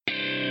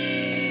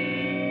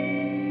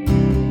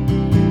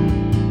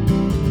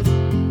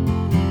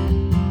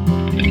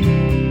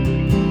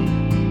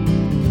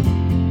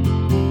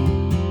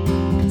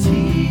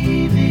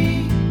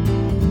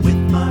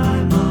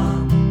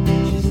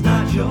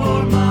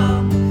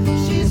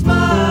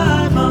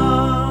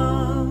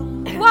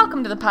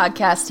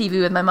podcast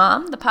TV with my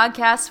mom, the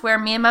podcast where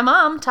me and my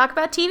mom talk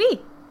about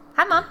TV.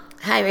 Hi, Mom.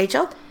 Hi,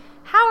 Rachel.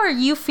 How are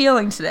you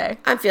feeling today?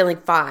 I'm feeling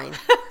fine.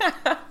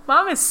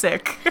 Mom is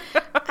sick.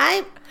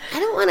 I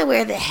don't want to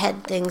wear the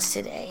head things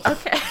today.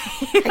 Okay.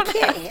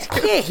 I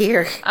can't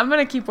hear. I'm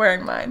going to keep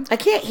wearing mine. I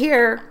can't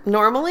hear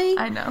normally.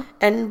 I know.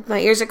 And my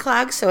ears are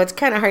clogged, so it's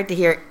kind of hard to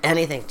hear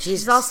anything.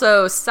 Jesus. She's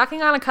also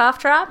sucking on a cough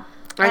drop.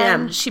 I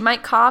am. And she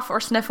might cough or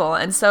sniffle.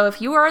 And so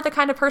if you are the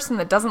kind of person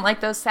that doesn't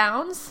like those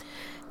sounds,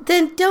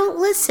 Then don't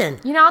listen.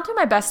 I'll do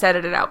my best to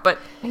edit it out. But,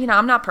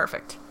 I'm not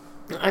perfect.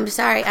 I'm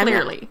sorry.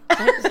 Clearly.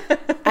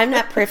 I'm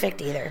not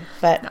perfect either.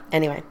 But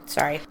anyway,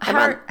 sorry.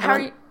 How are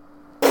you?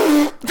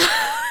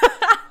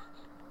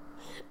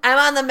 I'm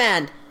on the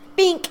mend.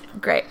 Bink.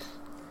 Great.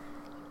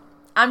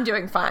 I'm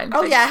doing fine.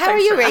 Oh, yeah. How are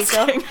Thanks you, for Rachel?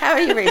 asking. How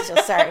are you, Rachel?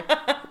 Sorry.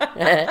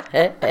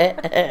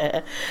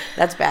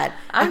 That's bad.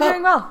 I'm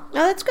doing well. Oh,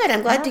 that's good.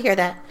 I'm glad to hear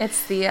that.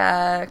 It's the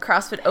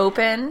CrossFit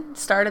Open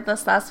started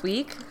this last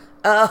week.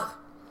 Oh,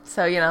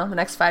 So, the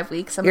next 5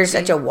 weeks. you're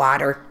such a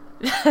water.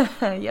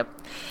 Yep.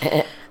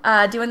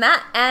 Doing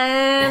that.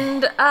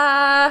 And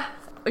are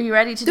you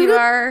ready to do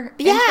our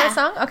intro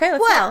song? Okay,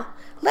 let's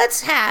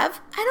let's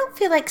have... I don't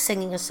feel like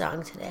singing a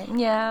song today.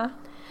 Yeah.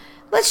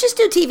 Let's just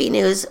do TV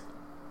news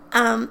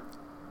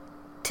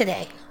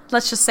today.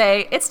 Let's just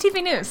say it's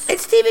TV news.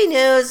 It's TV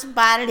news.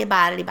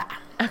 Ba-da-dee-ba-da-dee-ba.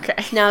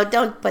 Okay. No,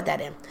 don't put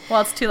that in. Well,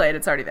 it's too late.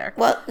 It's already there.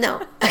 Well,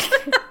 no.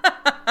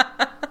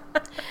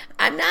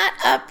 I'm not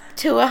up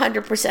to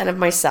 100% of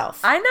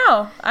myself. I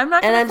know. I'm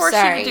not going to force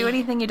you to do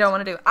anything you don't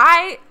want to do.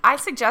 I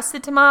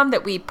suggested to Mom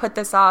that we put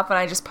this off and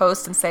I just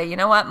post and say, you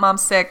know what,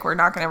 Mom's sick. We're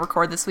not going to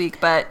record this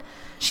week. But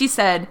she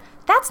said,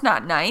 that's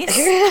not nice.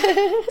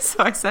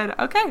 So I said,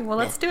 okay, well,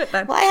 let's do it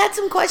then. Well, I had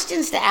some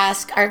questions to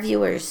ask our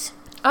viewers.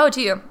 Oh,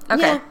 do you?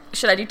 Okay. Yeah.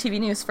 Should I do TV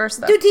news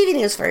first, though? Do TV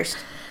news first.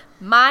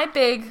 My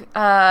big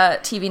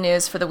TV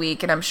news for the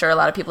week, and I'm sure a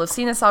lot of people have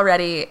seen this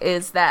already,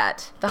 is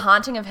that The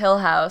Haunting of Hill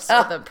House,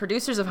 or the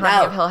producers of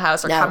Haunting of Hill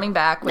House, are coming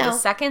back with a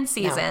second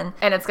season,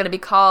 and it's going to be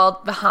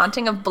called The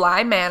Haunting of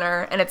Bly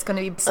Manor, and it's going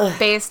to be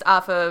based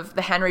off of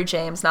the Henry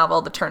James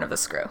novel, The Turn of the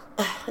Screw.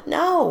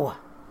 No.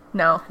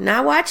 No.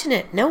 Not watching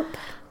it. Nope.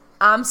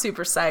 I'm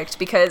super psyched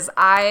because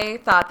I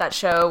thought that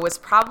show was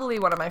probably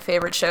one of my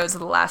favorite shows of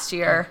the last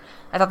year.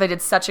 I thought they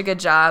did such a good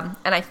job,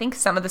 and I think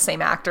some of the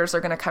same actors are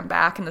going to come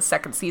back in the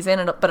second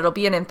season, but it'll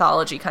be an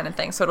anthology kind of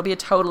thing, so it'll be a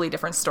totally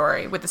different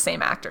story with the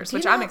same actors,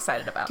 which I'm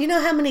excited about. Do you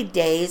know how many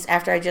days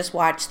after I just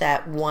watched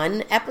that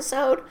one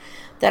episode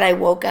that I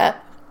woke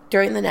up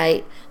during the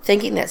night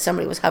thinking that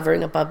somebody was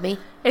hovering above me?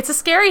 It's a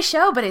scary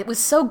show, but it was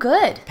so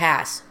good.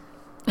 Pass.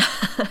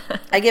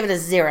 I give it a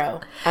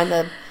 0 on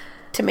the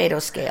tomato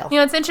scale.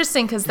 It's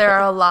interesting because there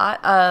are a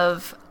lot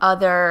of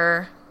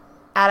other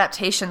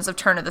adaptations of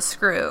Turn of the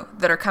Screw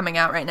that are coming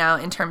out right now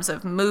in terms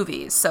of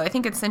movies. So I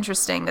think it's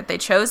interesting that they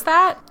chose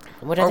that.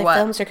 What other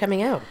films are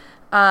coming out?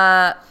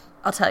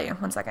 I'll tell you.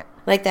 1 second.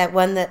 Like that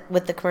one that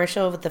with the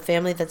commercial with the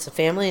family that's a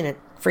family, and it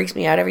freaks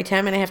me out every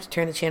time, and I have to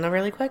turn the channel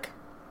really quick.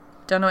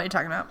 Don't know what you're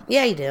talking about.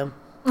 Yeah, you do.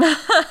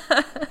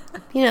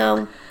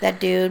 That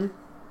dude,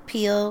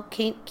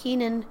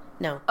 Keenan.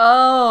 No.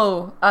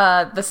 Oh,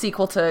 the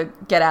sequel to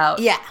Get Out.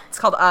 Yeah. It's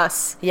called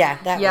Us. Yeah,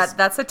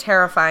 that's a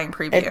terrifying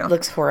preview. It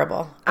looks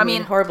horrible. I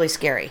mean, horribly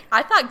scary.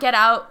 I thought Get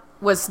Out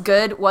was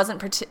good.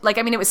 Wasn't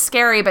it was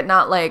scary, but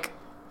not like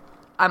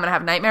I'm gonna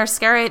have nightmares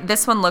scary.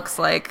 This one looks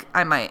like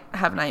I might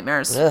have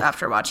nightmares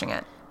after watching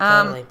it.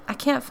 Totally. I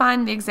can't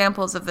find the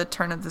examples of the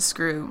Turn of the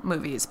Screw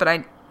movies, but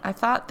I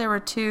thought there were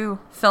 2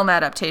 film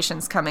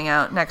adaptations coming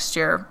out next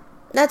year.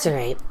 That's all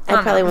right.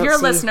 I probably won't If you're a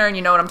see. listener and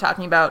you know what I'm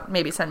talking about,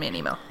 maybe send me an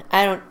email.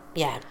 I don't.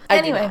 Yeah.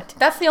 Anyway,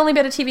 that's the only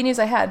bit of TV news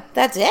I had.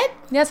 That's it?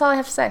 That's all I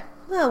have to say.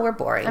 Well, we're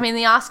boring. I mean,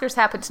 the Oscars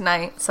happened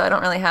tonight, so I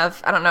don't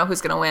know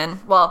who's going to win.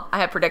 Well,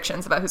 I have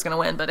predictions about who's going to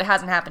win, but it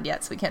hasn't happened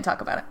yet, so we can't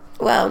talk about it.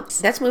 Well,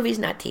 that's movies,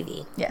 not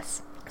TV.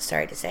 Yes.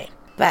 Sorry to say.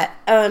 But,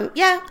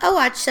 yeah, I'll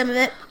watch some of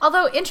it.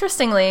 Although,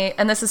 interestingly,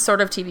 and this is sort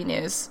of TV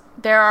news,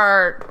 there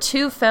are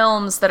 2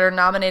 films that are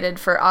nominated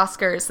for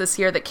Oscars this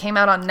year that came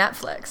out on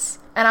Netflix.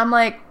 And I'm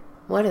like...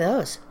 What are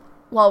those?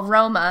 Well,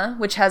 Roma,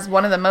 which has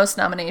one of the most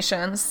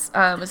nominations,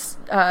 was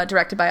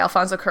directed by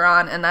Alfonso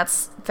Cuarón, and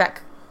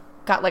that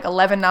got like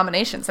 11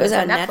 nominations. It's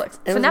on Netflix.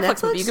 It's a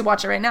Netflix movie. You could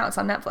watch it right now. It's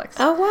on Netflix.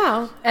 Oh,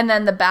 wow. And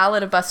then The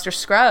Ballad of Buster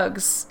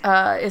Scruggs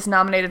is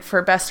nominated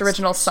for Best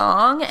Original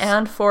Song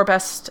and for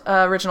Best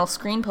Original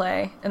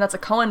Screenplay, and that's a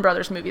Coen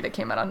Brothers movie that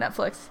came out on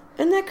Netflix.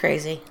 Isn't that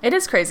crazy? It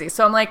is crazy.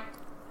 So I'm like,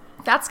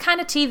 that's kind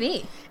of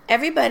TV.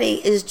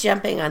 Everybody is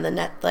jumping on the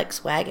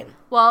Netflix wagon.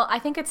 Well, I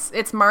think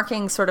it's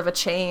marking sort of a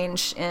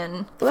change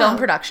in film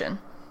production.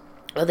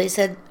 Well, they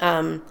said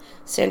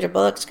Sandra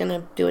Bullock's going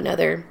to do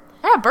another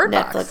Bird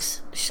Netflix.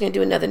 Box. She's going to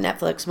do another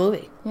Netflix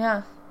movie.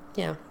 Yeah.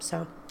 Yeah,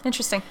 so.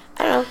 Interesting.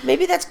 I don't know.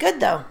 Maybe that's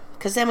good, though,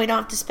 because then we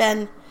don't have to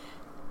spend,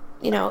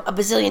 $1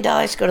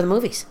 bazillion to go to the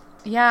movies.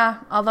 Yeah,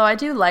 although I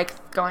do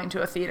like going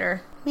to a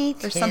theater. Me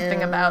too. There's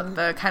something about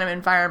the kind of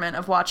environment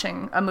of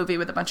watching a movie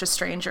with a bunch of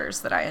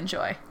strangers that I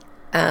enjoy.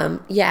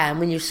 Yeah, and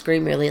when you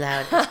scream really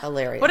loud, it's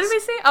hilarious. What did we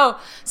see?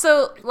 Oh,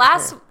 so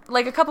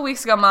like a couple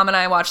weeks ago, Mom and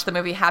I watched the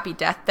movie Happy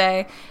Death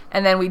Day,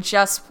 and then we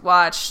just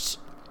watched...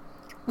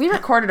 We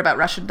recorded about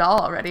Russian Doll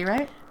already,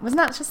 right? Wasn't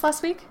that just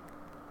last week?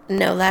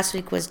 No, last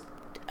week was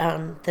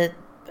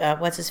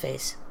what's his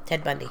face?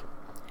 Ted Bundy.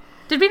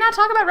 Did we not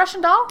talk about Russian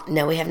Doll?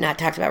 No, we have not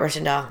talked about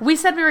Russian Doll. We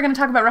said we were going to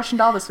talk about Russian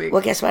Doll this week.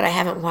 Well, guess what? I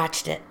haven't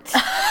watched it.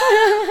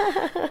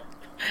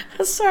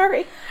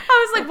 Sorry.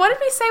 I was like, what did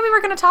we say we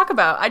were going to talk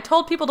about? I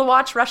told people to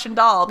watch Russian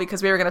Doll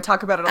because we were going to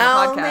talk about it on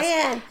the podcast. Oh,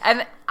 man.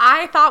 And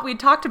I thought we'd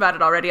talked about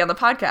it already on the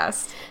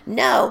podcast.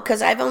 No,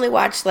 because I've only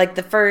watched like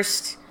the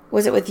first...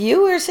 Was it with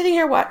you? We were sitting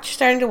here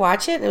starting to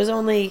watch it, and it was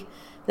only...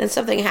 Then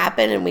something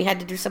happened, and we had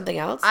to do something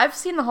else. I've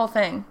seen the whole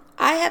thing.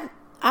 I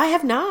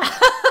have not.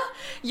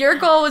 Your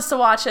goal was to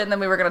watch it, and then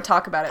we were going to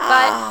talk about it.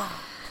 But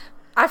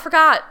I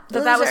forgot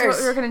that was what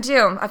we were going to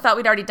do. I thought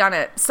we'd already done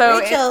it.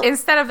 So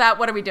instead of that,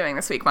 what are we doing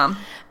this week, Mom?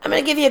 I'm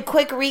going to give you a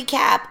quick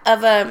recap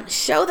of a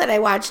show that I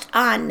watched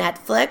on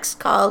Netflix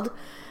called...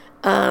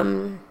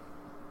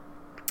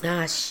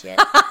 shit.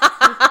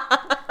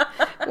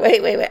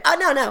 Wait.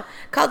 Oh, no.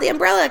 Called The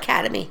Umbrella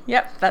Academy.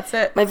 Yep, that's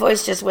it. My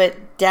voice just went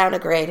down a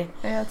grade.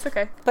 Yeah, it's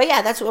okay. But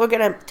yeah, that's what we're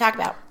going to talk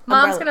about.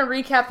 Mom's going to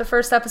recap the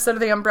first episode of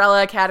The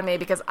Umbrella Academy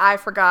because I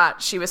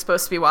forgot she was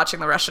supposed to be watching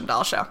the Russian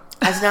Doll show.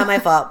 That's not my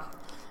fault.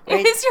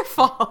 Right? It is your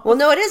fault. Well,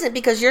 no, it isn't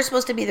because you're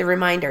supposed to be the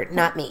reminder,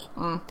 not me.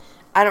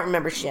 I don't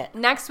remember shit.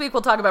 Next week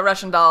we'll talk about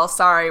Russian Doll.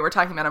 Sorry, we're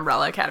talking about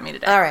Umbrella Academy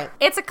today. All right.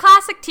 It's a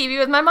classic TV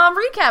with my mom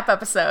recap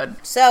episode.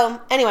 So,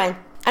 anyway,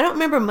 I don't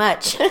remember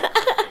much.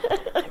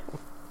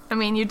 I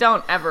mean, you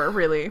don't ever,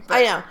 really. But.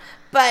 I know.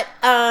 But,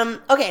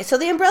 okay, so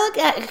The Umbrella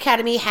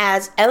Academy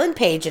has Ellen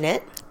Page in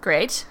it.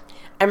 Great.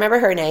 I remember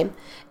her name.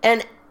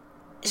 And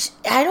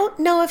I don't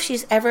know if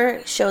she's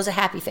ever shows a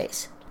happy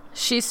face.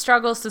 She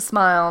struggles to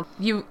smile.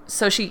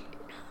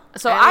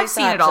 I've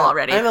seen it all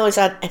already. I've only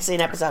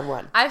seen episode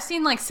 1. I've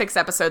seen like 6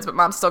 episodes, but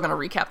Mom's still going to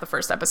recap the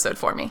first episode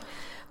for me.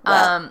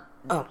 Well,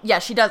 Yeah,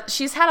 she does.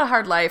 She's had a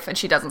hard life, and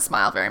she doesn't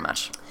smile very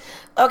much.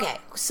 Okay,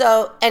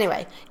 so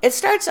anyway, it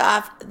starts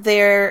off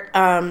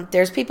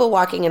there's people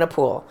walking in a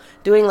pool,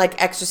 doing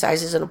like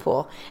exercises in a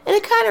pool, and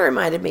it kind of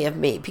reminded me of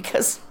me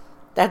because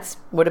that's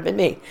would have been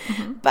me.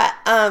 Mm-hmm. But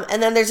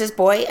and then there's this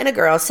boy and a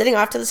girl sitting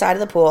off to the side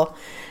of the pool.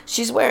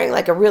 She's wearing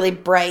like a really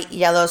bright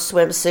yellow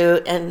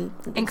swimsuit, and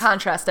in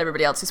contrast to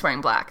everybody else who's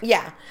wearing black.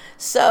 Yeah.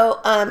 So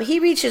he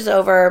reaches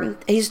over,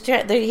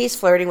 he's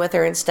flirting with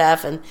her and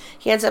stuff, and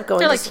he ends up going.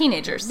 They're like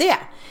teenagers.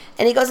 Yeah.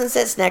 And he goes and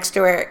sits next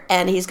to her,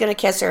 and he's going to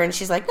kiss her, and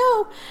she's like,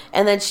 no.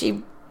 And then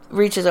she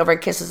reaches over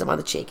and kisses him on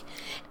the cheek,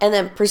 and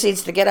then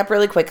proceeds to get up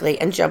really quickly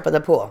and jump in the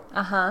pool.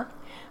 Uh-huh.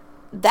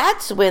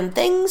 That's when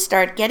things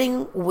start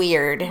getting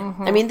weird.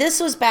 Mm-hmm. I mean,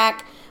 this was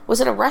back, was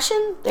it a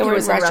Russian? It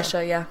was in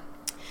Russia, yeah.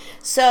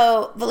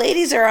 So the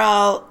ladies are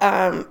all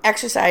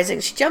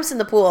exercising. She jumps in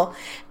the pool,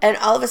 and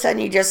all of a sudden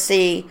you just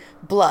see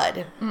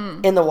blood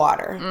in the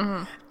water.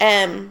 Mm-hmm.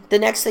 And the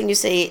next thing you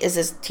see is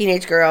this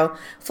teenage girl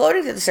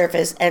floating to the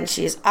surface, and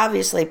she's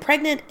obviously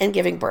pregnant and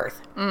giving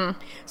birth. Mm.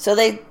 So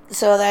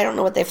I don't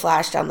know what they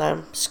flashed on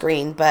the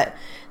screen, but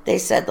they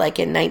said like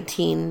in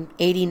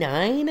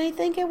 1989, I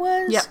think it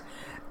was.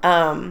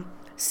 Yep.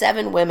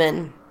 7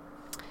 women.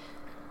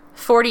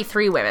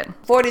 43 women.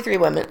 43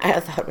 women. I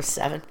thought it was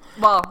 7.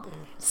 Well,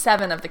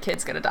 7 of the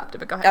kids get adopted,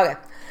 but go ahead. Okay.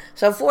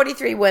 So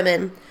 43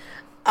 women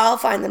all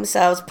find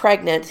themselves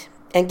pregnant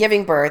and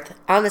giving birth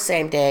on the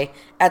same day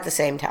at the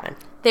same time.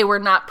 They were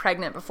not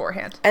pregnant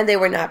beforehand. And they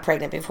were not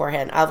pregnant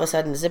beforehand. All of a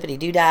sudden,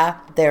 zippity-doo-dah,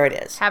 there it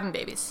is. Having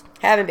babies.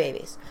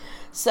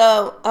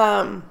 So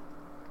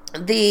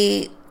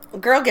the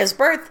girl gives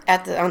birth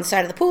on the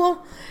side of the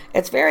pool.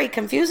 It's very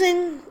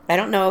confusing. I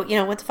don't know,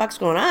 what the fuck's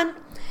going on.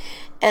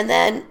 And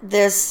then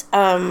this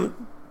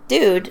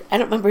dude, I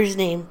don't remember his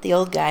name, the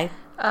old guy.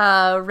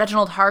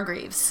 Reginald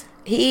Hargreaves.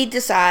 He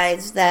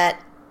decides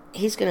that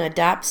he's going to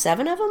adopt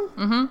 7 of them?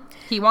 Mm-hmm.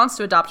 He wants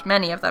to adopt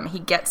many of them. He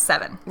gets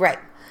 7. Right.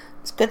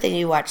 It's a good thing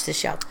you watched the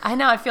show. I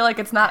know. I feel like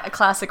it's not a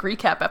classic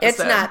recap episode. It's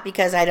not,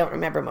 because I don't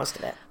remember most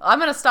of it. I'm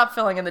going to stop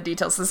filling in the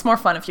details. It's more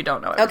fun if you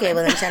don't know everything. Okay,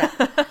 well then shut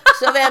up.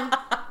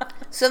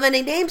 So then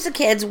he names the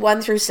kids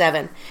 1 through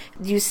 7.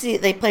 You see,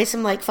 they play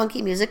some like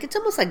funky music. It's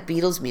almost like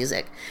Beatles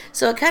music.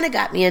 So it kind of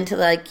got me into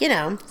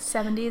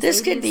 70s,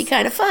 this 80s. Could be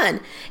kind of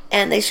fun.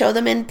 And they show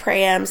them in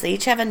prams. They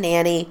each have a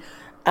nanny.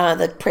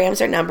 The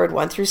prams are numbered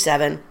 1 through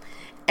 7.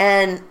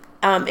 And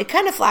it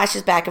kind of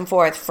flashes back and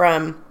forth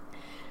from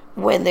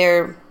when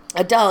they're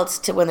adults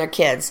to when they're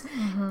kids.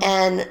 Mm-hmm.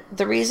 And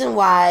the reason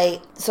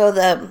why, so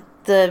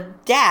the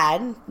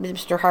dad,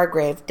 Mr.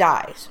 Hargrave,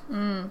 dies.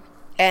 Mm.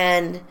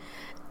 And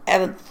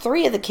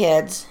 3 of the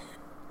kids,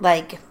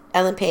 like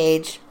Ellen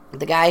Page,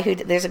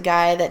 there's a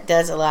guy that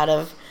does a lot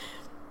of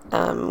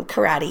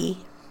karate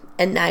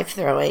and knife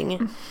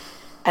throwing.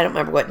 I don't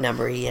remember what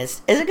number he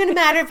is. Is it going to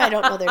matter if I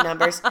don't know their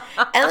numbers?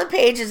 Ellen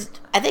Page is,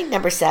 I think,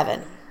 number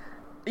 7.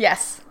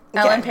 Yes. Okay.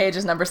 Ellen Page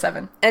is number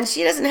 7. And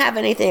she doesn't have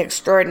anything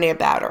extraordinary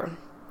about her.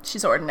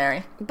 She's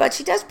ordinary. But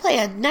she does play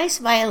a nice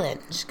violin.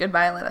 She's a good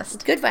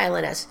violinist. Good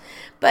violinist.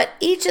 But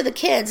each of the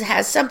kids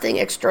has something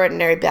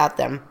extraordinary about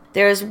them.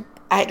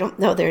 I don't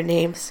know their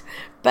names,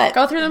 but...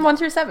 Go through them 1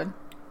 through 7.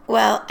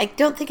 Well, I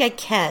don't think I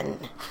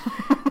can.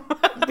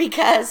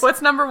 Because...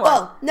 What's number 1?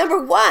 Well,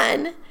 number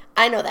 1,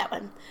 I know that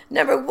one.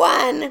 Number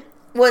 1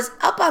 was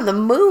up on the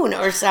moon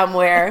or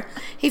somewhere.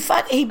 He's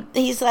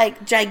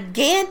like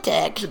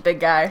gigantic. He's a big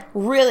guy.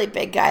 Really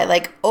big guy.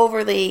 Like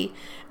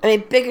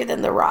bigger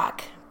than The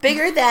Rock.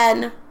 Bigger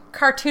than...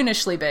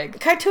 Cartoonishly big.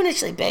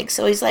 Cartoonishly big.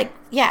 So he's like,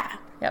 yeah.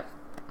 Yep.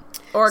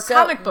 Or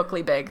comic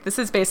bookly big. This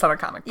is based on a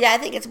comic book. Yeah, I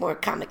think it's more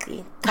comic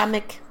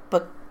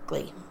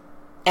bookly.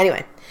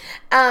 Anyway.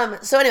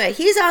 So anyway,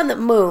 he's on the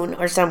moon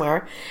or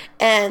somewhere,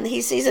 and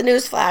he sees a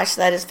news flash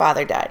that his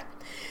father died.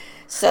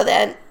 So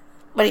then,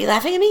 what, are you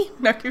laughing at me?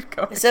 No, keep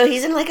going. So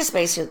he's in like a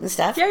spacesuit and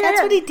stuff. Yeah,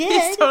 That's what he did.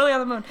 He's totally on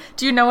the moon.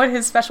 Do you know what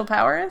his special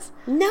power is?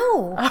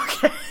 No.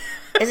 Okay.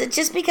 Is it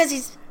just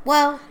because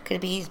could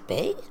it be he's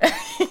big?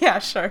 Yeah,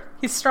 sure.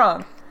 He's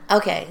strong.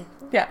 Okay.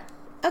 Yeah.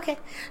 Okay.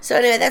 So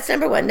anyway, that's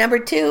number 1. Number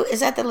 2,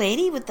 is that the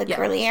lady with the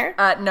curly hair?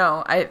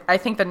 No, I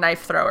think the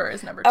knife thrower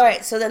is number 2. All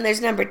right, so then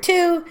there's number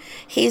 2.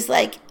 He's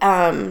like,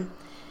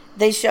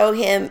 they show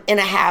him in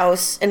a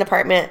house, an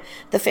apartment.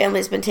 The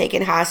family's been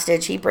taken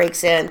hostage. He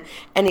breaks in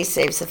and he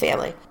saves the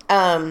family.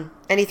 And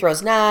he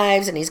throws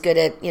knives and he's good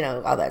at,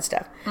 all that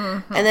stuff.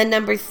 Mm-hmm. And then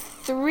number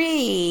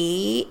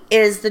 3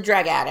 is the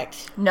drug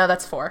addict. No,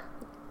 that's 4.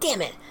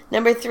 Damn it.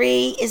 Number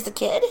 3 is the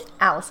kid?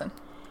 Allison.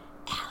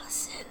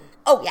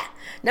 Oh, yeah.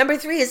 Number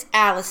 3 is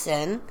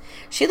Allison.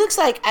 She looks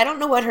like, I don't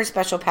know what her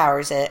special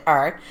powers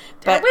are.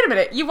 But wait a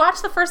minute. You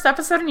watched the first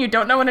episode and you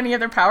don't know what any of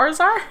their powers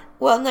are?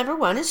 Well, number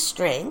 1 is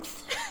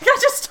strength. I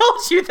just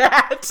told you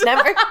that.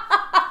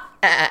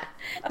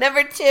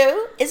 Number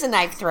 2 is a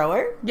knife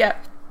thrower.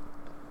 Yep.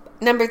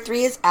 Number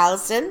 3 is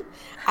Allison.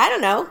 I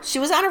don't know. She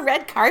was on a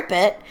red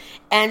carpet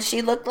and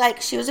she looked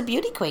like she was a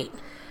beauty queen.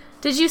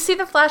 Did you see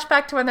the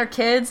flashback to when they're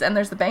kids and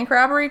there's the bank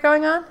robbery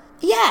going on?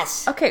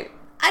 Yes. Okay.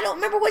 I don't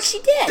remember what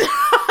she did.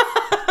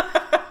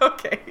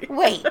 Okay.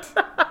 Wait.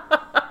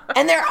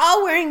 And they're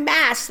all wearing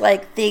masks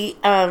like the,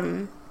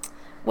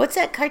 what's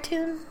that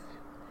cartoon?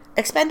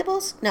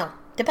 Expendables? No.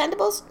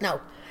 Dependables?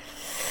 No.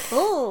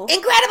 Ooh.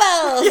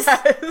 Incredibles! Yes.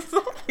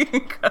 The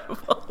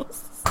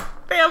Incredibles.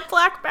 They have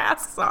black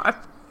masks on.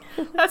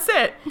 That's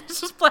it.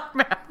 It's just black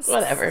masks.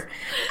 Whatever.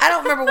 I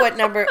don't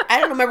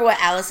remember what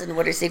Allison,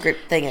 what her secret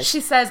thing is.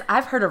 She says,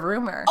 I've heard a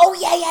rumor. Oh,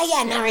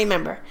 yeah. Now I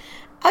remember.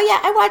 Oh,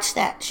 yeah, I watched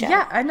that show.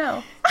 Yeah, I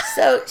know.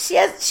 So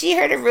she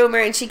heard a rumor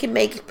and she can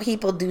make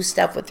people do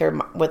stuff with her,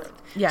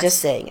 just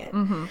saying it.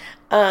 Mm-hmm.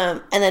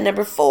 And then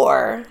number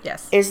 4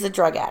 is the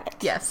drug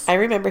addict. Yes. I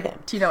remember him.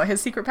 Do you know what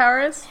his secret power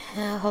is?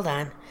 Hold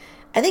on.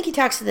 I think he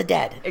talks to the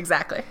dead.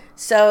 Exactly.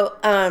 So,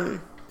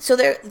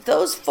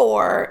 those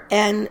 4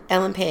 and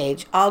Ellen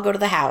Page all go to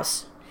the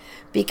house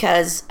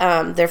because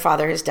their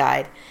father has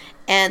died.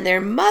 And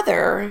their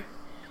mother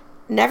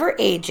never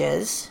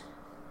ages.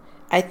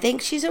 I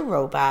think she's a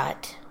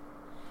robot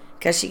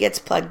because she gets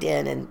plugged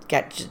in and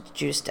got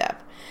juiced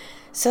up.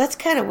 So that's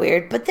kind of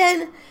weird. But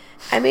then,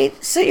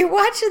 so you're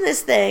watching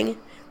this thing.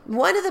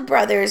 One of the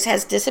brothers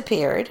has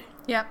disappeared.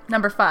 Yep,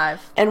 number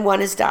 5. And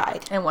one has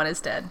died. And one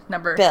is dead.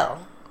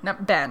 Bill.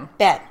 Ben.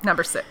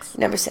 Number 6.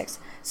 Number 6.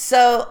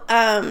 So,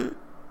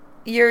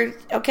 you're,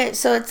 okay,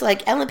 so it's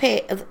like Ellen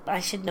Page, I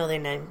should know their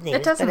names.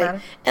 It doesn't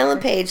matter. Ellen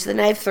Page, the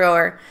knife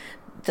thrower,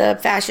 the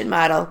fashion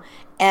model,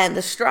 and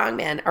the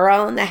strongman are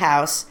all in the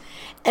house.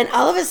 And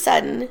all of a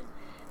sudden,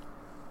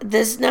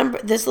 this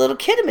little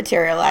kid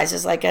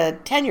materializes like a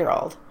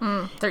 10-year-old.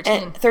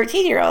 13.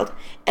 13-year-old.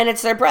 And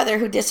it's their brother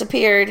who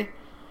disappeared,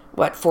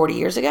 40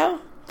 years ago?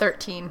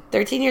 13.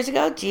 13 years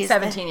ago? Jeez.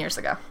 17 years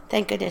ago.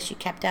 Thank goodness you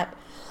kept up.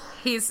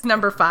 He's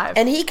number 5.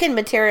 And he can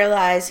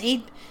materialize,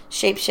 he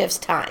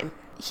shapeshifts time.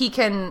 He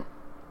can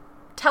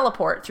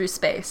teleport through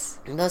space.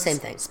 Those same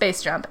things.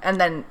 Space jump. And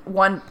then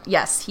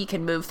he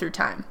can move through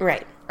time.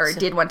 Right. Or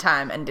did one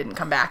time and didn't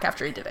come back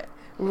after he did it.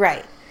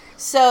 Right.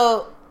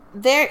 So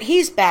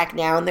he's back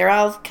now, and they're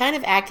all kind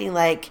of acting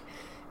like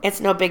it's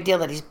no big deal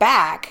that he's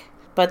back,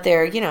 but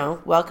they're,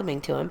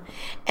 welcoming to him.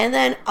 And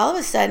then all of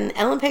a sudden,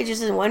 Ellen Page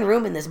is in one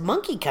room, and this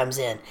monkey comes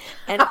in.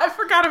 And I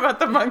forgot about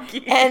the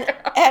monkey. And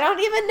I don't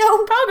even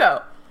know.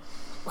 Pogo.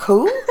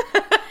 Who?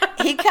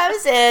 He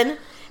comes in,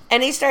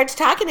 and he starts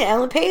talking to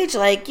Ellen Page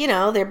like,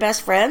 they're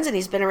best friends, and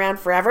he's been around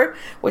forever,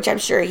 which I'm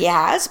sure he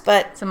has,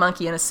 but... It's a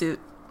monkey in a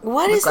suit.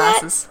 What is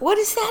glasses. That? What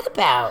is that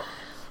about?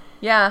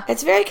 Yeah.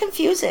 It's very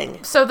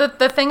confusing. So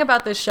the thing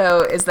about this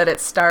show is that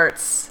it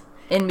starts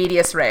in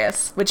medias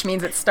res, which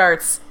means it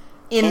starts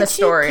in the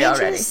story already.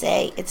 Can't you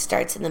say it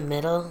starts in the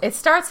middle? It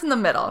starts in the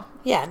middle.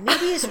 Yeah,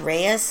 medias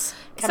res.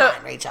 Come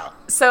on, Rachel.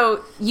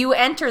 So you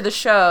enter the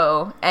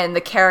show and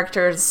the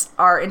characters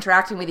are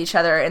interacting with each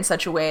other in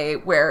such a way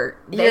where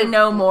they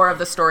know more of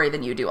the story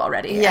than you do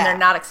already. Yeah. And they're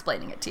not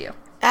explaining it to you.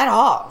 At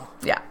all.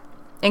 Yeah.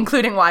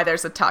 Including why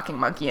there's a talking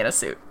monkey in a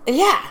suit.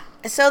 Yeah.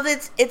 So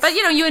it's But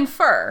you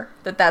infer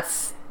that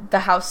that's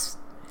the house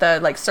the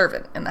like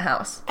servant in the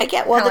house. I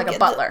get like a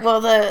butler.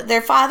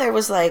 Their father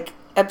was like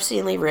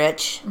obscenely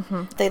rich.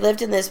 Mm-hmm. They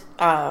lived in this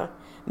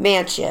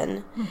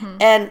mansion,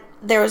 and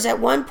there was at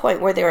one point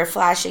where they were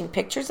flashing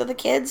pictures of the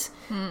kids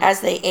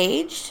as they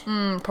aged.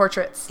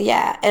 Portraits.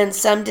 Yeah, and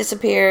some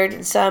disappeared,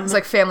 and some... It's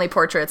like family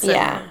portraits.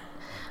 Yeah.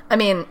 I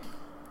mean,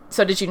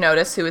 so did you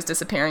notice who was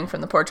disappearing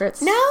from the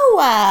portraits? No.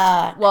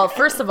 Well,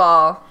 first of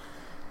all,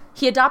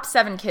 he adopts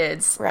 7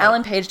 kids. Right.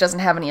 Ellen Page doesn't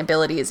have any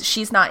abilities.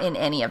 She's not in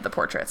any of the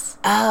portraits.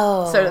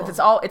 Oh.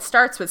 So it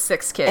starts with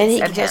 6 kids. And he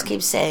just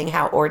keeps saying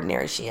how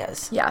ordinary she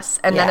is. Yes.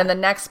 And then in the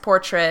next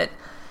portrait...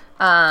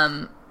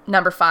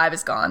 number 5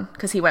 is gone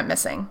because he went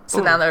missing.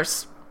 So now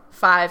there's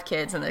 5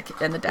 kids and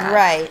the dad.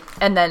 Right.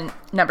 And then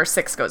number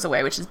 6 goes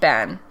away, which is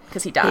Ben,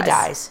 because he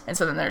dies. And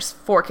so then there's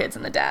 4 kids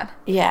and the dad.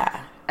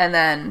 Yeah. And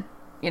then,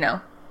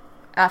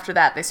 after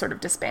that, they sort of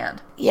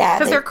disband. Yeah.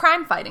 Because they're a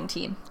crime-fighting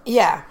team.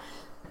 Yeah.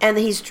 And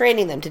he's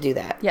training them to do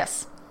that.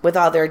 Yes. With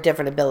all their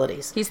different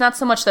abilities. He's not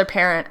so much their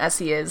parent as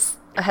he has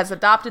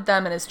adopted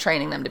them and is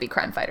training them to be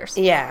crime fighters.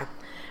 Yeah.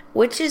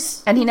 Which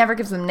is... And he never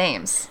gives them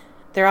names.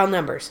 They're all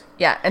numbers.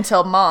 Yeah,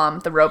 until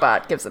Mom, the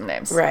robot, gives them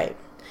names. Right.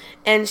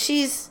 And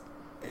she's,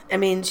 I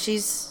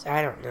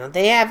don't know.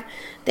 They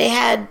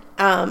had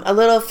a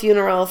little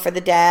funeral for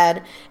the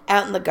dad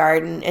out in the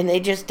garden, and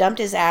they just dumped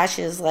his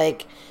ashes,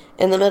 like,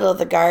 in the middle of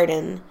the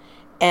garden,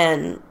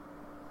 and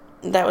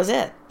that was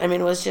it. I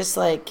mean, it was just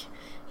like,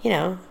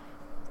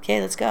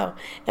 okay, let's go.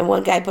 And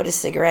one guy put a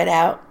cigarette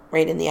out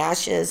right in the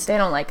ashes. They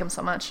don't like him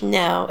so much.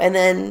 No. And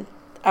then...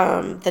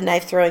 the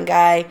knife-throwing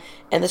guy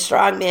and the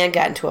strong man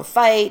got into a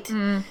fight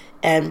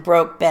and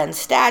broke Ben's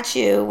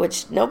statue,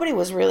 which nobody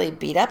was really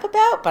beat up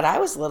about, but I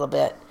was a little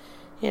bit,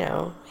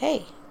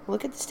 hey,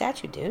 look at the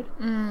statue, dude.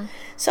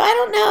 So I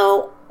don't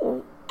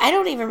know. I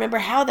don't even remember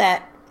how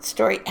that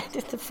story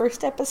ended the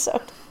first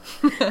episode.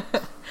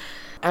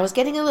 I was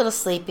getting a little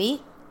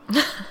sleepy.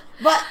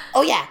 But,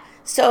 oh yeah,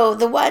 so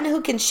the one who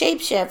can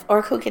shapeshift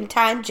or who can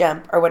time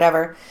jump or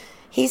whatever,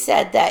 he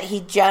said that he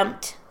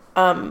jumped...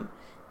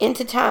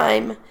 into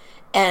time,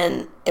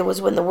 and it was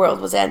when the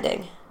world was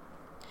ending,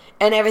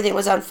 and everything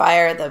was on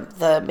fire.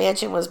 The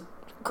mansion was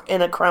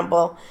in a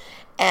crumble,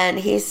 and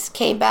he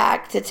came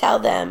back to tell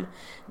them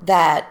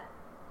that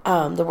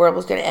the world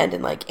was going to end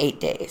in like 8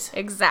 days.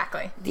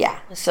 Exactly. Yeah.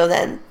 So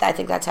then I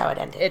think that's how it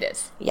ended. It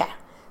is. Yeah.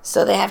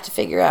 So they have to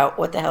figure out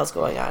what the hell's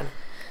going on.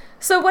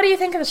 So what do you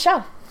think of the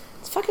show?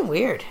 It's fucking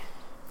weird.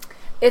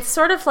 It's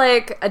sort of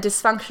like a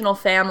dysfunctional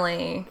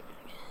family.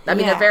 I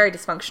mean, they're very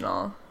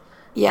dysfunctional.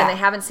 Yeah. And they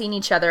haven't seen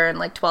each other in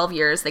like 12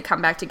 years. They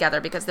come back together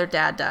because their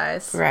dad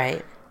dies.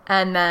 Right.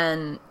 And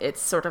then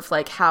it's sort of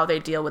like how they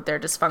deal with their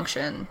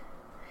dysfunction.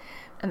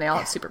 And they all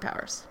have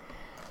superpowers.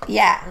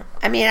 Yeah.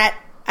 I mean,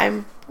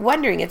 I'm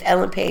wondering if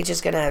Ellen Page is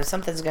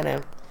something's going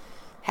to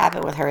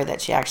happen with her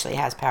that she actually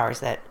has powers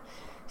that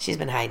she's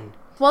been hiding.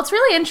 Well, it's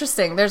really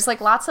interesting. There's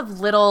like lots of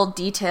little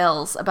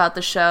details about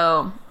the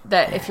show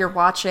that if you're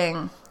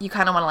watching, you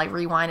kind of want to like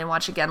rewind and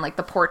watch again, like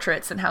the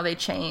portraits and how they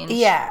change.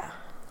 Yeah.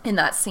 In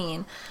that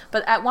scene.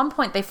 But at one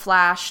point they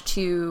flash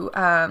to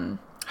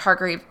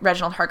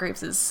Reginald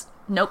Hargreaves'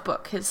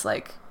 notebook, his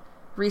like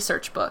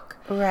research book.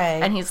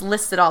 Right. And he's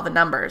listed all the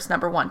numbers,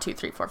 number 1, 2,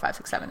 3, 4, 5,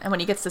 6, 7. And when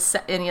he gets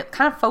to and he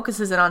kind of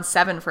focuses it on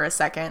 7 for a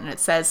second, and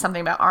it says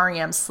something about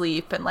REM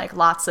sleep and like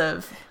lots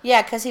of...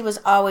 Yeah, because he was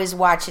always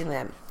watching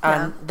them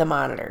on the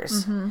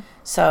monitors. Mm-hmm.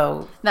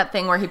 So... That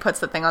thing where he puts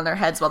the thing on their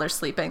heads while they're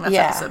sleeping. That's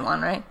episode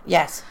 1, right?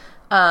 Yes.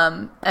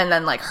 And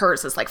then like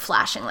hers is like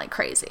flashing like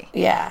crazy.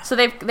 Yeah. So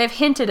they've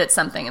hinted at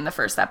something in the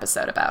first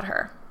episode about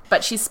her,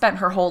 but she's spent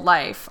her whole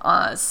life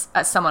as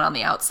someone on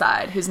the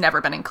outside who's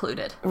never been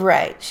included.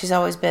 Right. She's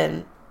always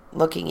been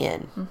looking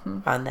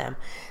in on them.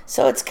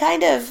 So it's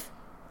kind of,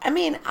 I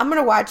mean,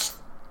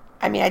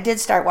 I did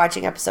start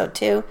watching episode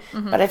 2,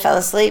 but I fell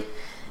asleep.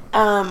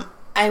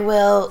 I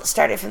will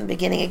start it from the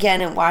beginning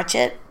again and watch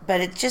it,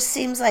 but it just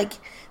seems like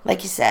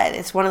you said,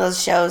 it's one of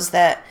those shows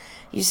that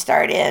you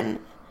start in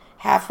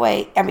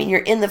halfway. I mean, you're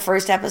in the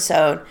first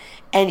episode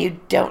and you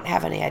don't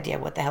have any idea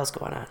what the hell's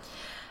going on.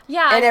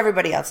 Yeah. And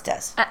everybody else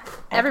does.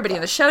 Everybody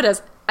in the show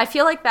does. I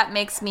feel like that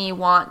makes me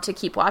want to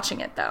keep watching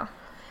it, though.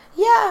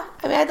 Yeah.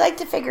 I mean, I'd like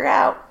to figure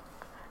out.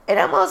 It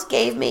almost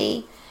gave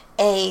me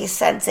a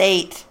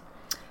Sense8.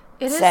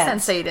 It is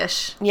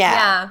Sense8-ish. Yeah.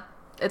 Yeah.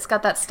 It's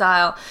got that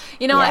style.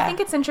 I think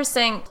it's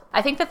interesting.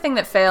 I think the thing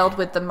that failed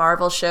with the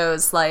Marvel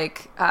shows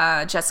like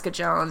Jessica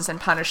Jones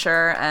and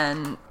Punisher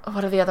and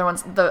what are the other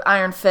ones? The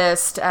Iron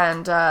Fist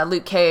and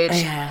Luke Cage.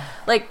 Yeah.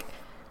 Like,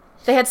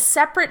 they had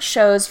separate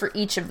shows for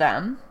each of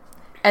them.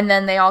 And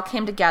then they all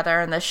came together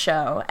in this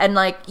show. And,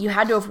 like, you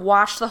had to have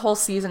watched the whole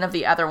season of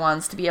the other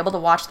ones to be able to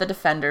watch the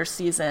Defenders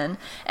season.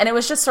 And it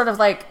was just sort of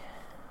like,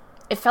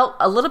 it felt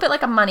a little bit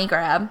like a money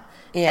grab.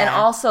 Yeah. And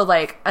also,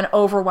 like, an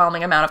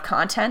overwhelming amount of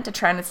content to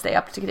try and stay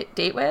up to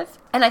date with.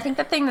 And I think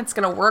the thing that's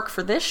going to work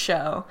for this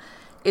show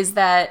is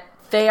that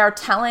they are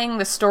telling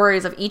the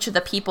stories of each of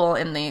the people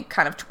in the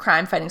kind of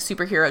crime-fighting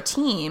superhero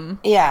team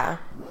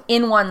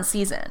in one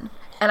season.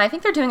 And I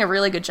think they're doing a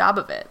really good job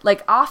of it.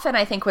 Like, often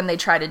I think when they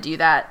try to do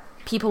that,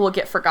 people will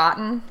get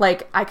forgotten.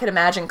 Like, I could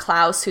imagine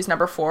Klaus, who's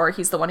number 4,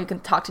 he's the one who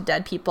can talk to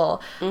dead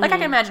people. Like, I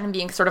can imagine him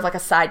being sort of like a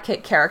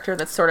sidekick character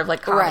that's sort of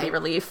like comedy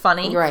relief,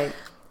 funny. Right.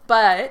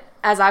 But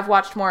as I've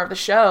watched more of the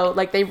show,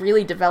 like, they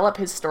really develop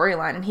his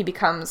storyline, and he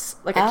becomes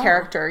like a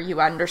character you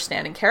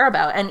understand and care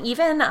about. And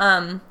even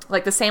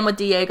like the same with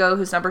Diego,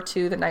 who's number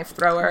 2, the knife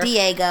thrower.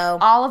 Diego.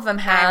 All of them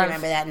have. I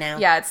remember that now.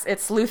 Yeah,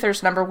 it's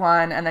Luther's number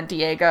 1, and then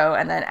Diego,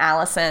 and then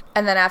Allison,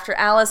 and then after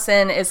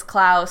Allison is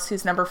Klaus,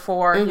 who's number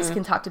 4. He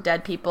can talk to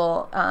dead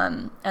people.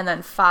 And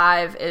then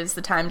 5 is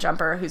the time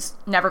jumper, who's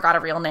never got a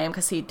real name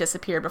because he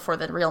disappeared before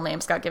the real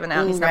names got given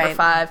out. He's number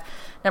 5.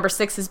 Number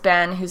 6 is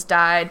Ben, who's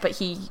died, but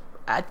he,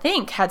 I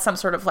think, had some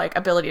sort of like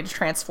ability to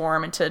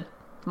transform into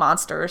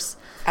monsters.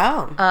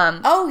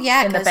 Oh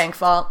yeah, in the bank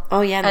vault.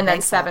 Oh yeah, and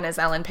then 7 is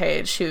Ellen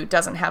Page, who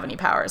doesn't have any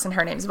powers, and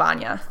her name's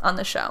Vanya on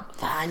the show.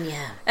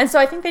 Vanya. And so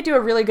I think they do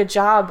a really good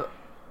job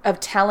of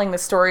telling the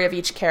story of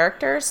each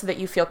character so that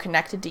you feel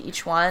connected to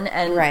each one,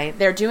 and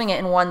they're doing it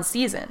in one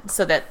season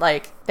so that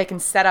like they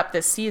can set up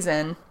this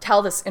season,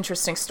 tell this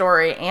interesting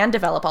story, and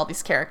develop all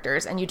these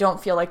characters, and you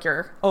don't feel like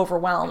you're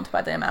overwhelmed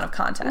by the amount of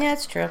content. Yeah,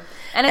 that's true.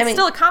 And it's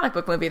still a comic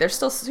book movie. They're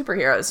still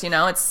superheroes, you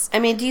know? It's. I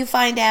mean, do you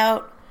find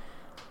out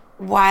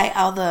why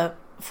all the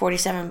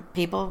 47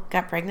 people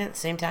got pregnant at the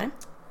same time?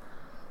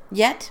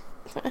 Yet?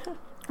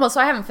 Well,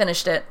 so I haven't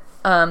finished it,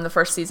 the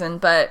first season,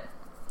 but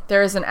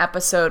there is an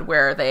episode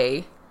where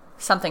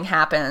something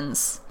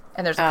happens,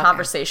 and there's a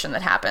conversation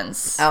that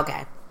happens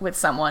with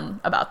someone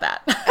about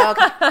that.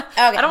 Okay.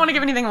 I don't want to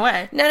give anything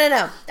away. No.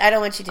 I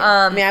don't want you to.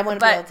 I mean, I want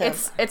to be able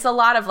to. It's a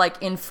lot of,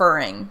 like,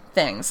 inferring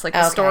things. Like,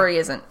 the story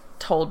isn't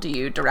told to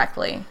you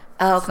directly.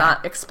 It's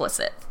not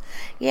explicit.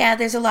 Yeah,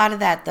 there's a lot of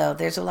that, though.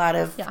 There's a lot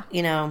of,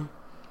 you know,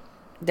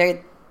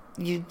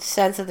 you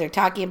sense that they're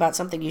talking about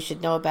something you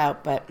should know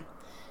about, but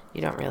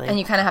you don't really. And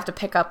you kind of have to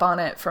pick up on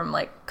it from,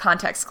 like,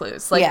 context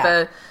clues.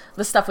 Like,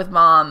 the stuff with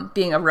Mom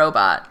being a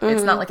robot,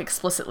 it's not, like,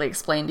 explicitly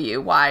explained to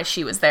you why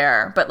she was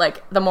there. But,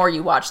 like, the more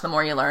you watch, the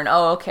more you learn,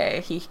 oh,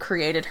 okay, he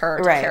created her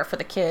to care for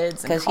the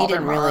kids. Because he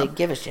didn't really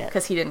give a shit.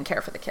 Because he didn't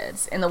care for the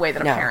kids in the way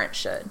that a parent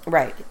should.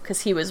 Right.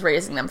 Because he was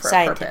raising them for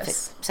a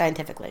purpose.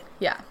 Scientifically.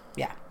 Yeah.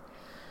 Yeah.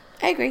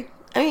 I agree.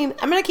 I mean,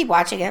 I'm going to keep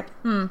watching it.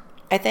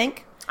 I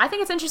think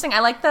it's interesting. I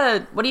like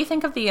what do you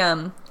think of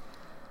the,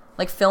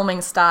 like,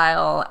 filming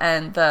style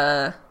and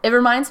it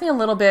reminds me a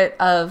little bit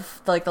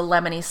of the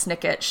Lemony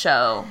Snicket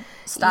show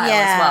style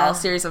as well.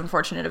 Series of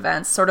Unfortunate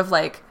Events, sort of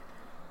like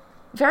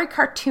very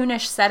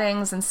cartoonish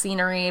settings and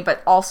scenery,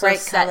 but also bright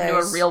set colors.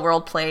 Into a real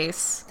world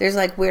place. There's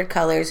like weird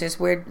colors.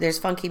 There's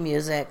funky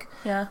music.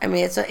 Yeah. I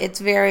mean, it's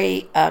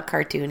very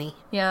cartoony.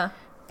 Yeah.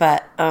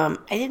 But I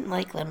didn't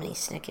like Lemony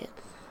Snicket.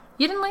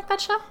 You didn't like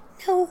that show?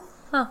 No.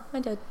 Oh, I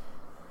did. It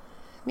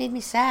made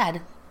me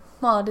sad.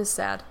 Well, it is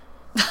sad.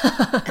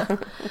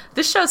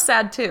 This show's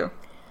sad too.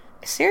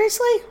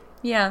 Seriously?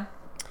 Yeah.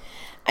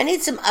 I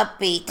need some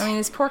upbeat. I mean,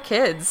 these poor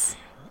kids.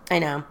 I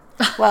know.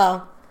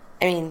 Well,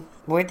 I mean,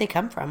 where'd they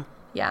come from?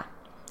 Yeah.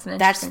 It's an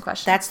interesting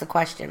question. That's the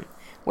question.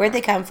 Where'd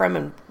they come from,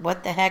 and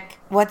what the heck?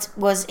 What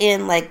was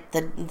in, like,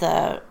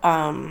 the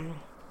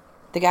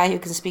guy who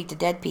can speak to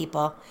dead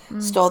people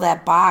stole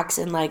that box,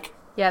 and, like...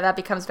 Yeah, that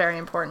becomes very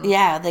important.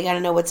 Yeah, they got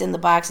to know what's in the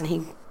box,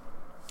 and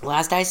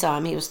last I saw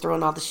him, he was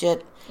throwing all the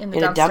shit in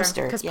a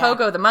dumpster. Because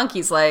Pogo the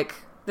monkey's like,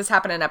 this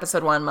happened in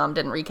episode 1, Mom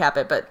didn't recap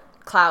it, but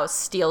Klaus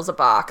steals a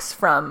box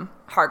from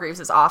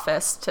Hargreaves'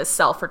 office to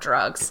sell for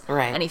drugs.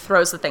 Right. And he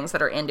throws the things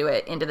that are into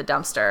the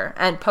dumpster.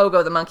 And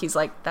Pogo the monkey's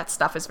like, that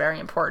stuff is very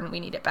important,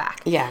 we need it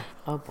back. Yeah.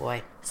 Oh,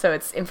 boy. So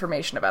it's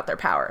information about their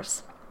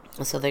powers.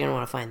 So they're going to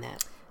want to find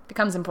that.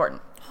 Becomes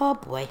important. Oh,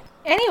 boy.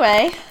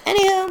 Anywho,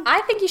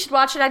 I think you should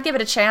watch it. I'd give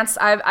it a chance.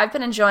 I've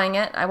been enjoying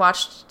it. I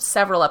watched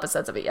several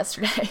episodes of it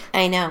yesterday.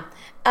 I know.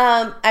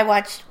 I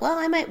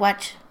might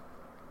watch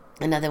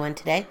another one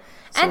today.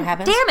 See what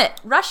happens. Damn it,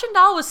 Russian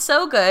Doll was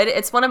so good.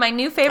 It's one of my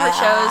new favorite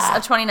shows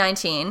of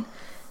 2019.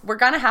 We're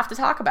going to have to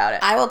talk about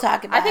it. I will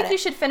talk about it. I think you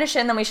should finish it,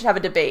 and then we should have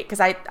a debate, because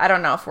I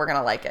don't know if we're going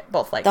to like it.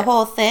 Both like it. The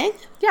whole thing?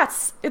 Yeah,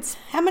 it's...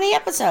 How many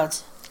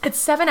episodes? It's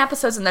 7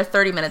 episodes, and they're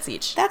 30 minutes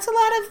each. That's a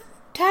lot of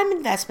time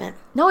investment.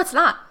 No, it's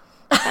not.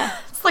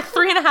 It's like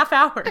 3.5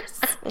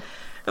 hours.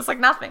 It's like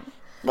nothing.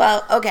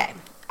 Well, okay.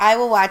 I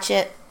will watch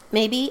it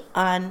maybe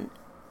on...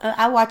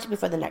 I'll watch it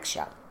before the next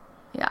show.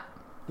 Yeah.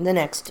 The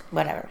next,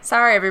 whatever.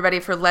 Sorry, everybody,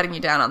 for letting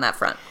you down on that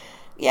front.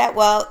 Yeah,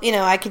 well,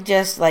 I could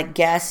just, like,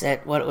 guess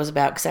at what it was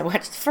about, because I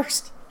watched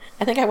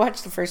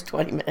the first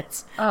 20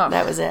 minutes. Oh.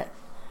 That was it.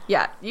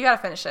 Yeah, you got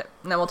to finish it,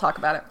 and then we'll talk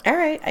about it. All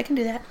right, I can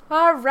do that.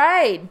 All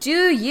right.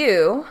 Do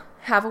you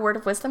have a word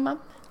of wisdom, Mom?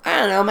 I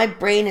don't know. My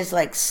brain is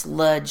like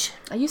sludge.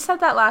 You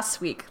said that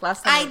last week.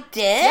 Last time. I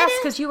did? Yes,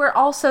 because you were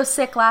all so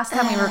sick last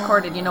time we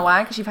recorded. You know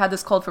why? Because you've had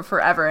this cold for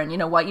forever. And you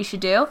know what you should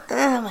do?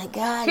 Oh, my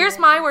God. Here's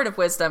my word of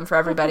wisdom for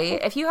everybody.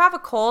 If you have a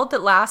cold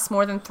that lasts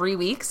more than 3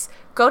 weeks,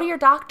 go to your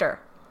doctor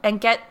and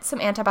get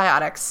some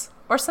antibiotics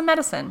or some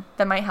medicine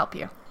that might help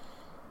you.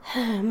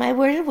 My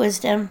word of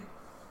wisdom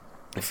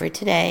for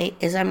today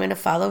is I'm going to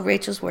follow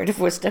Rachel's word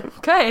of wisdom.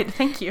 Good.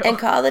 Thank you. And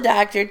call the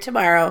doctor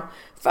tomorrow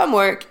from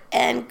work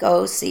and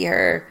go see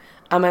her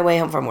on my way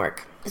home from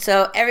work.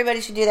 So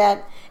everybody should do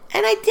that.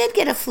 And I did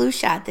get a flu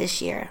shot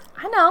this year.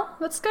 I know.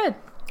 That's good.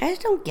 I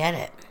just don't get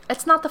it.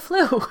 It's not the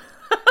flu.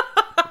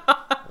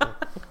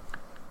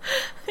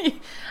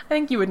 I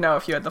think you would know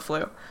if you had the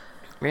flu.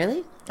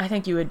 Really? I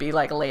think you would be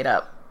like laid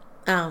up.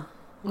 Oh.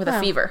 With a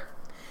fever.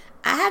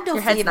 I have no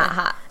fever. Your head's not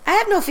hot. I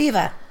have no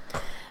fever.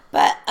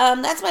 But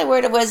that's my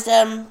word of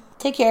wisdom.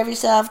 Take care of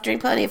yourself.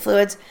 Drink plenty of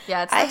fluids.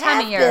 Yeah, it's the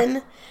time of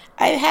year.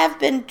 I have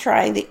been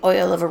trying the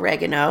oil of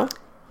oregano.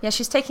 Yeah,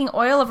 she's taking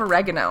oil of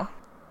oregano.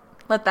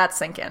 Let that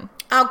sink in.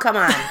 Oh, come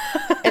on.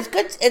 It's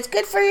good. It's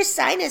good for your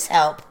sinus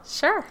health.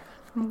 Sure.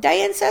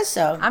 Diane says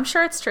so. I'm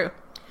sure it's true.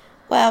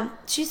 Well,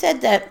 she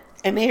said that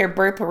I made her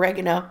burp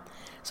oregano.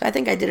 So I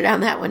think I did it on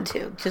that one,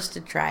 too, just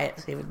to try it,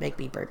 see if it would make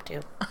me burp,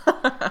 too.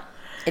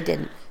 It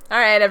didn't. All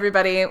right,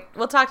 everybody.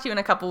 We'll talk to you in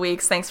a couple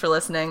weeks. Thanks for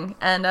listening.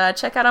 And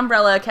check out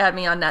Umbrella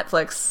Academy on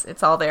Netflix.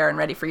 It's all there and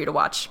ready for you to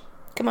watch.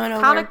 Come on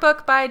over. Comic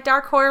book by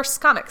Dark Horse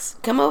Comics.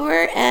 Come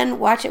over and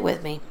watch it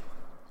with me.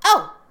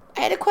 Oh,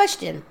 I had a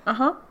question.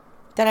 Uh-huh.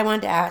 That I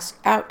wanted to ask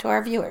out to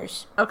our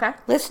viewers. Okay.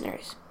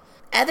 Listeners.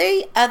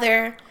 Every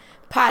other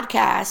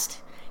podcast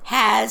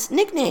has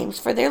nicknames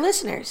for their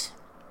listeners.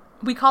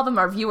 We call them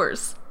our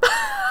viewers.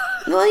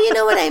 Well, you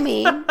know what I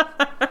mean.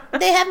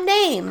 They have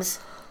names.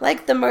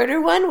 Like the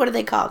murder one, what are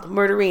they called?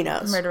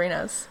 Murderinos.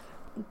 Murderinos.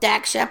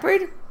 Dak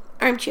Shepard,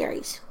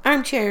 Armcherries.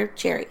 Armchair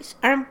cherries.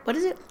 What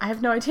is it? I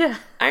have no idea.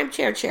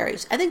 Armchair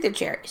cherries. I think they're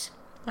cherries.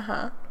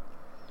 Uh-huh.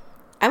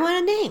 I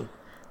want a name.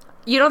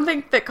 You don't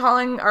think that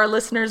calling our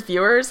listeners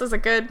viewers is a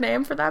good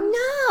name for them?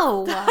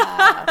 No.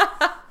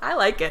 I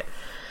like it.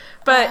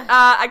 But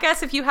I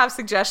guess if you have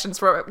suggestions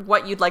for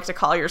what you'd like to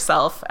call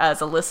yourself as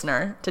a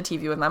listener to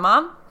TV with My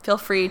Mom, feel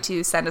free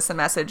to send us a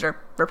message or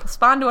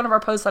respond to one of our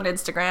posts on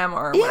Instagram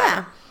or whatever.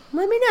 Yeah,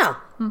 let me know.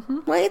 Mm-hmm.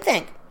 What do you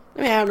think?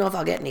 I mean, I don't know if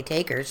I'll get any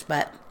takers,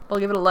 but... We'll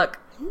give it a look.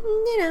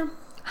 You know.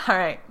 All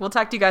right. We'll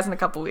talk to you guys in a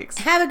couple weeks.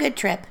 Have a good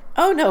trip.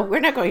 Oh, no, we're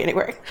not going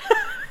anywhere.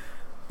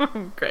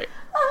 Great.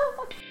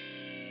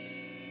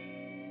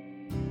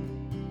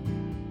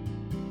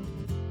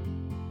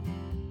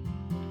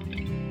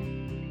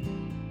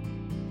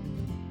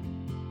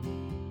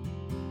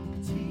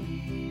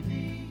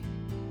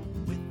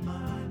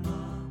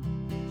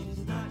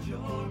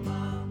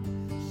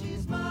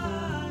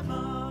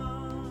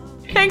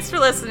 Thanks for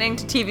listening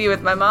to TV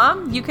with My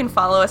Mom. You can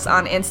follow us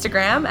on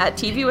Instagram at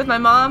TV with My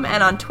Mom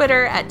and on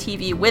Twitter at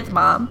TV with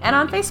Mom and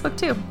on Facebook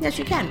too. Yes,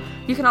 you can.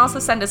 You can also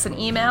send us an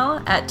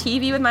email at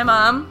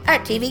tvwithmymom.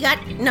 At TV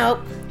got...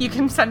 Nope. You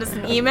can send us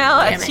an email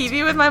at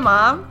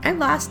tvwithmymom. I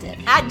lost it.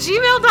 At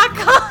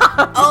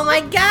gmail.com. Oh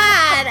my God.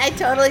 I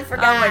totally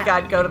forgot. Oh my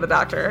God. Go to the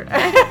doctor.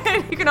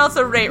 You can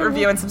also rate,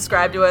 review, and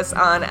subscribe to us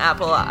on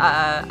Apple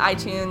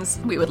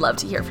iTunes. We would love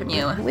to hear from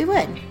you. We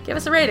would. Give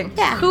us a rating.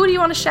 Yeah. Who do you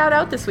want to shout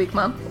out this week,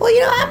 Mom? Well,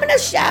 you know, I'm going to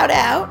shout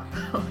out.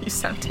 Oh, you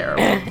sound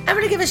terrible. I'm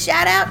going to give a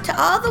shout out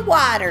to all the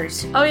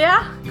Waters. Oh,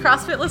 yeah?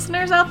 CrossFit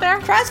listeners out there?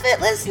 CrossFit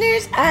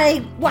listeners,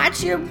 I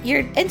watch your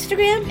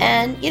Instagram,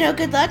 and, you know,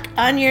 good luck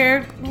on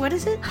your, what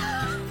is it?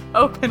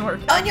 Open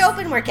workout. On your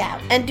open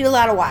workout, and do a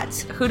lot of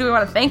watts. Who do we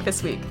want to thank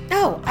this week?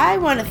 Oh, I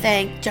want to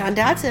thank John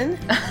Dodson.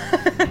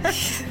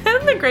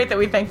 Isn't it great that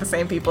we thank the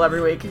same people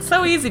every week? It's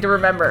so easy to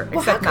remember.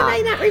 Well, how can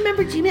I not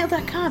remember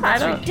gmail.com?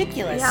 That's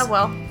ridiculous. Yeah,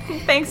 well,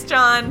 thanks,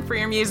 John, for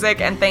your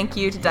music, and thank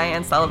you to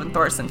Diane Sullivan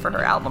Thorson for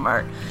her album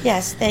art.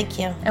 Yes, thank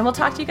you. And we'll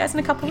talk to you guys in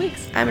a couple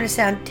weeks. I'm going to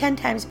sound 10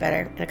 times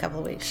better in a couple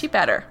of weeks. She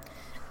better.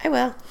 I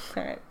will.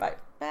 All right, bye.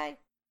 Bye.